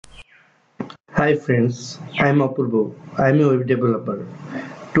Hi friends, I am Apurvo. I am a web developer.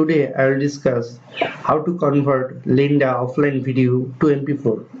 Today I will discuss how to convert Lynda offline video to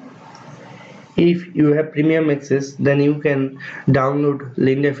MP4. If you have premium access, then you can download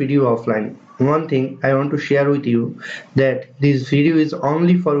Lynda video offline. One thing I want to share with you that this video is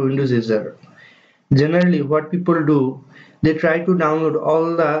only for Windows user. Generally what people do, they try to download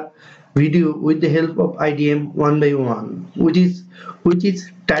all the video with the help of IDM one by one, which is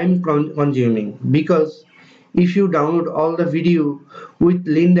time consuming, because if you download all the video with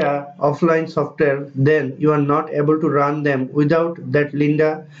Lynda offline software, then you are not able to run them without that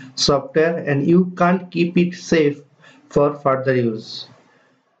Lynda software, and you can't keep it safe for further use.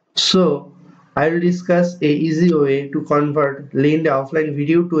 So I will discuss a easy way to convert Lynda offline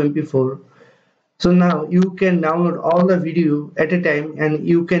video to MP4. So now you can download all the video at a time and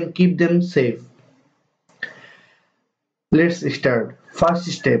you can keep them safe. Let's start. First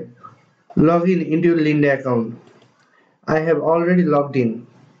step, log in into your Lynda account. I have already logged in.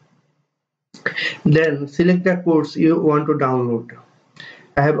 Then select the course you want to download.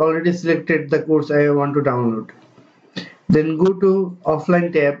 I have already selected the course I want to download. Then go to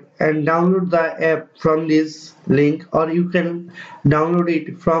offline tab and download the app from this link, or you can download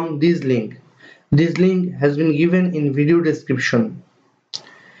it from this link. This link has been given in video description.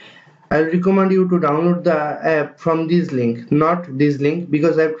 I recommend you to download the app from this link, not this link,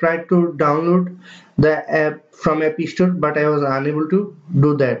 because I've tried to download the app from App Store, but I was unable to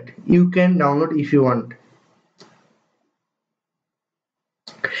do that. You can download if you want.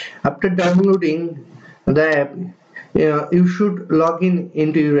 After downloading the app, you should log in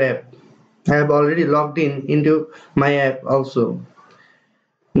into your app. I have already logged in into my app also.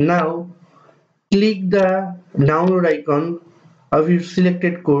 Now click the download icon of your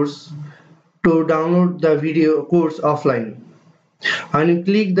selected course to download the video course offline. When you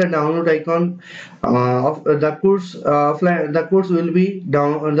click the download icon of the course offline, the course will be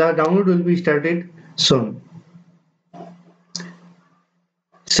down. The download will be started soon.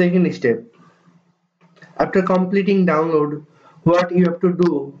 Second step. After completing download, what you have to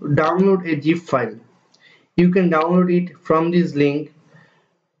do? Download a zip file. You can download it from this link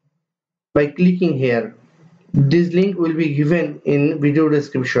by clicking here. This link will be given in video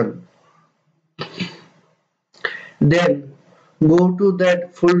description. Then go to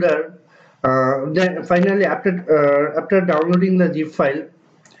that folder. Then finally, after downloading the zip file,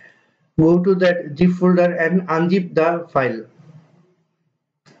 go to that zip folder and unzip the file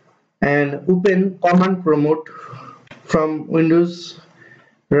and open command prompt from Windows.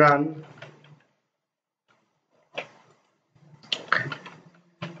 Run,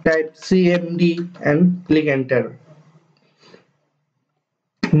 type cmd and click enter.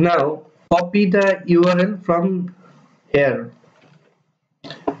 Now copy the URL from here.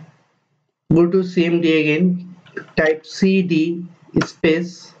 Go to cmd again, type cd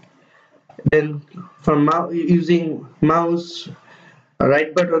space, then from using mouse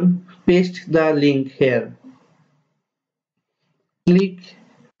right button, paste the link here. Click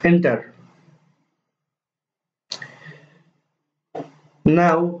enter.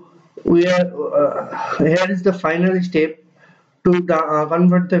 Now we are here is the final step to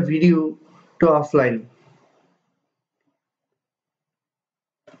convert the video to offline.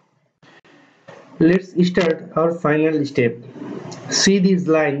 Let's start our final step. See this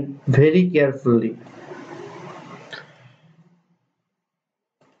line very carefully.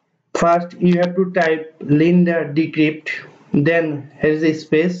 First you have to type LyndaDecrypt, then here is a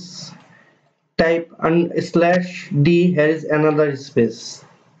space, type /d, here is another space.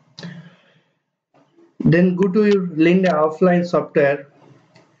 Then go to your Lynda offline software.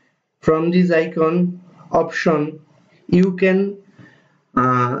 From this icon option, you can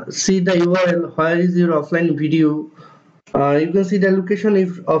see the URL where is your offline video. You can see the location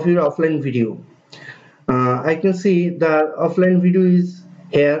of your offline video. I can see the offline video is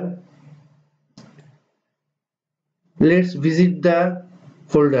here. Let's visit the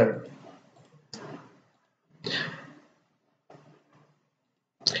folder.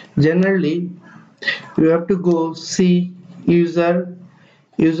 Generally, you have to go see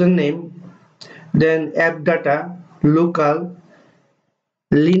username, then AppData, local,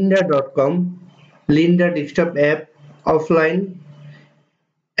 lynda.com, Lynda Desktop app, offline,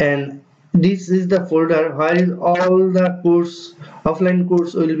 and this is the folder where is all the course, offline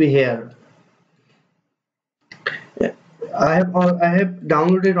course will be here. I have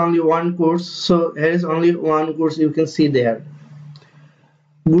downloaded only one course, so here is only one course you can see there.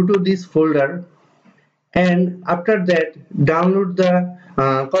 Go to this folder, and after that download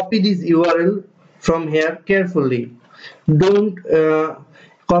the copy this URL from here carefully. Don't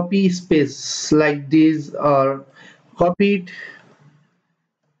copy space like this, or copy it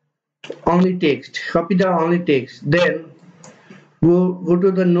only text, copy the only text, then go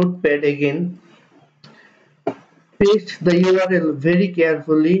to the notepad again, paste the URL very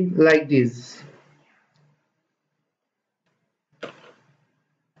carefully like this.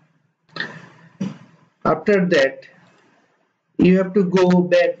 After that, you have to go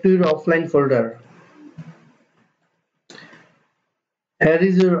back to your offline folder. Here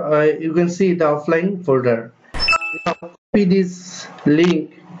is your you can see the offline folder. Now copy this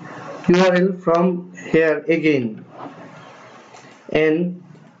link URL from here again and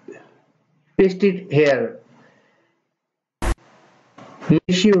paste it here.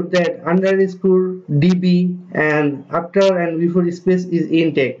 Make sure that underscore db and after and before space is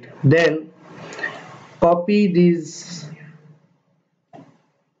intact. Then copy this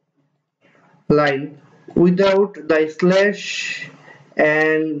line without the slash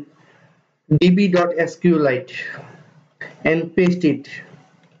and db.sqlite and paste it.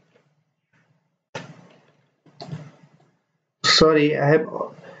 Sorry, I have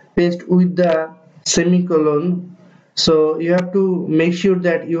paste with the semicolon, so you have to make sure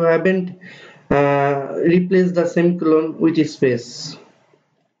that you haven't replaced the semicolon with a space.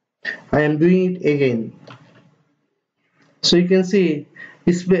 I am doing it again. So you can see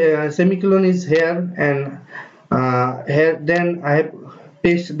semicolon is here, and here then I have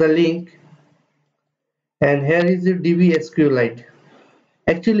pasted the link, and here is the db SQLite.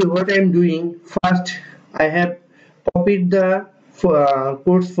 Actually what I am doing, first I have copied the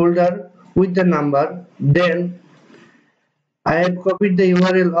course folder with the number, then I have copied the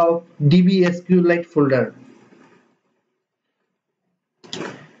URL of db SQLite folder.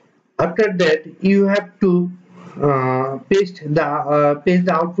 After that you have to paste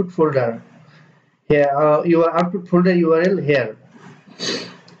the output folder here, your output folder URL here.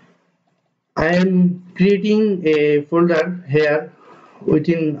 I am creating a folder here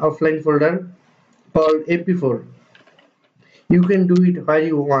within offline folder called MP4. You can do it where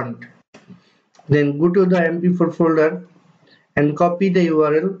you want. Then go to the MP4 folder and copy the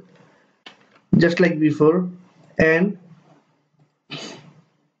URL just like before and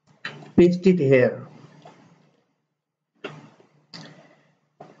paste it here.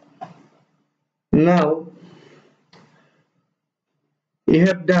 Now you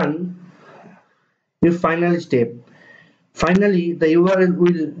have done your final step. Finally the URL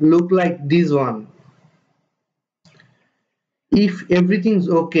will look like this one. If everything is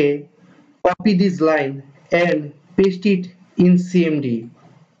okay, copy this line and paste it in CMD.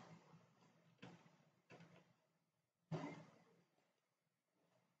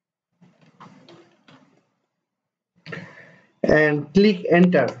 And click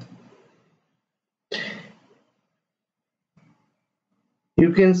enter.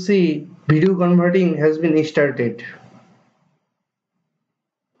 You can see video converting has been started.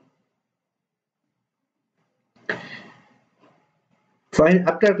 Fine.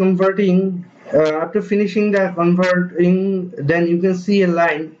 After converting, after finishing the converting, then you can see a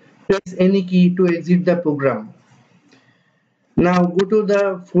line, press any key to exit the program. Now go to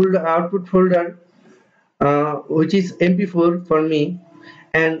the folder, output folder, which is MP4 for me,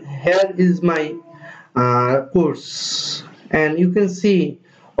 and here is my course, and you can see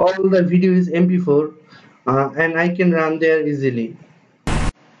all the video is MP4, and I can run there easily.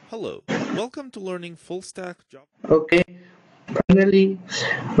 Hello, welcome to learning full stack Java. Okay, finally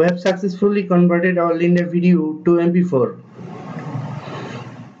we have successfully converted our Lynda video to MP4.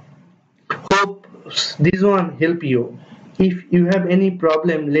 Hope this one help you. If you have any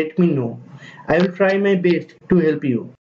problem, let me know. I will try my best to help you.